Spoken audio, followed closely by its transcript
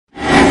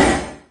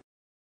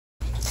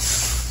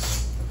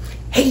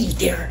Hey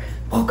there,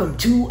 welcome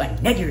to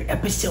another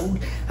episode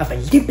of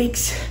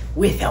Olympics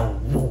with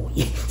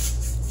Elroy.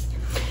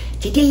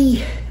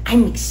 Today,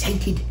 I'm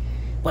excited.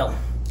 Well,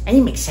 I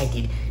am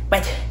excited,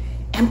 but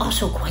I'm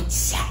also quite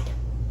sad.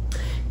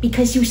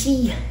 Because you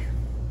see,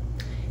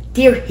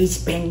 there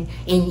has been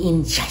an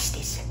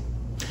injustice.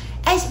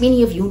 As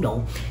many of you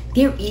know,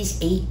 there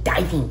is a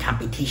diving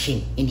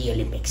competition in the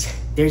Olympics.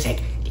 There's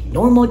like the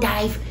normal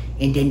dive,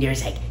 and then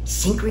there's like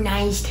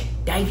synchronized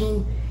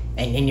diving,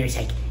 and then there's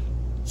like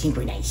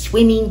synchronized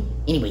swimming.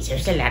 Anyways,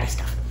 there's a lot of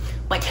stuff.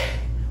 But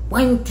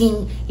one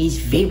thing is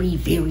very,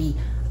 very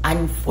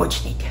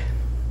unfortunate.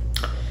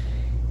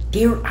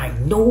 There are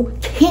no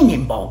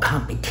cannonball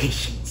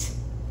competitions.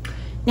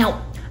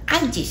 Now,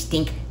 I just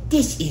think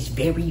this is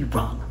very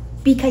wrong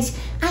because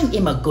I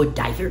am a good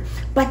diver,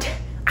 but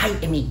I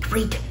am a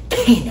great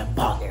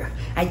cannonballer.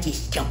 I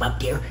just jump up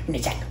there and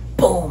it's like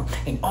boom,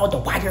 and all the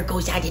water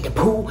goes out of the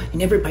pool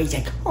and everybody's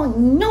like, oh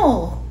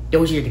no.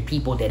 Those are the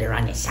people that are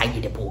on the side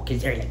of the pool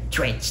because they're like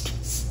drenched.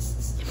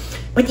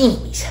 But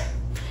anyways,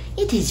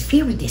 it is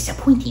very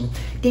disappointing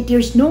that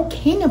there's no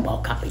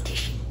cannonball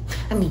competition.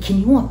 I mean, can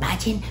you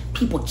imagine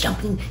people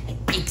jumping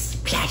at big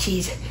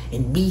splashes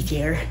and me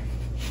there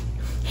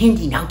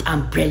handing out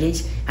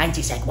umbrellas? I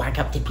just like walk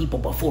up to people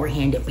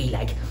beforehand and be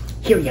like,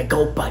 here you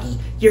go, buddy,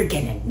 you're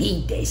gonna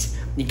need this.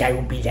 The guy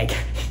will be like,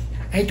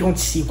 I don't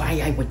see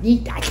why I would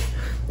need that.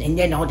 And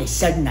then all of a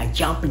sudden I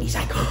jump and he's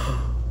like,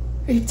 oh,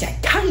 it's a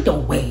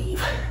tidal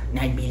wave. And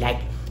I'd be like,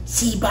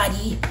 see,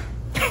 buddy,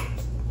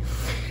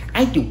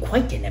 I do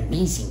quite an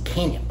amazing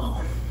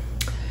cannonball.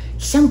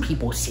 Some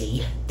people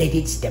say that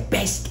it's the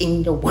best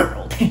in the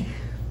world.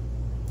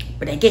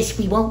 But I guess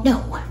we won't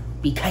know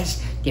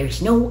because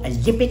there's no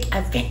Olympic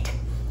event.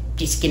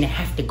 Just gonna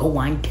have to go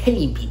on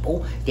telling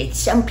people that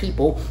some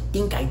people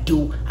think I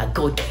do a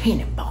good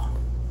cannonball.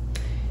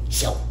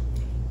 So,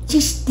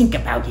 just think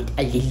about it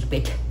a little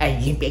bit,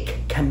 Olympic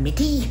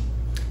Committee.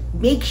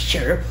 Make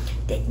sure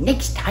that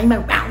next time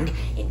around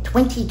in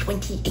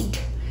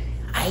 2028,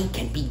 I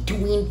can be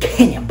doing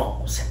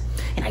cannonballs.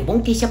 And I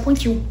won't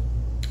disappoint you.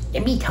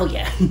 Let me tell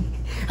you,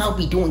 I'll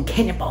be doing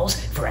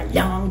cannonballs for a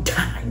long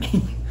time.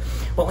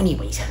 Well,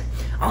 anyways,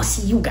 I'll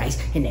see you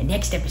guys in the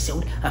next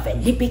episode of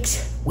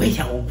Olympics with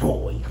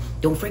Elroy.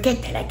 Don't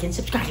forget to like and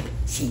subscribe.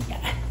 See ya.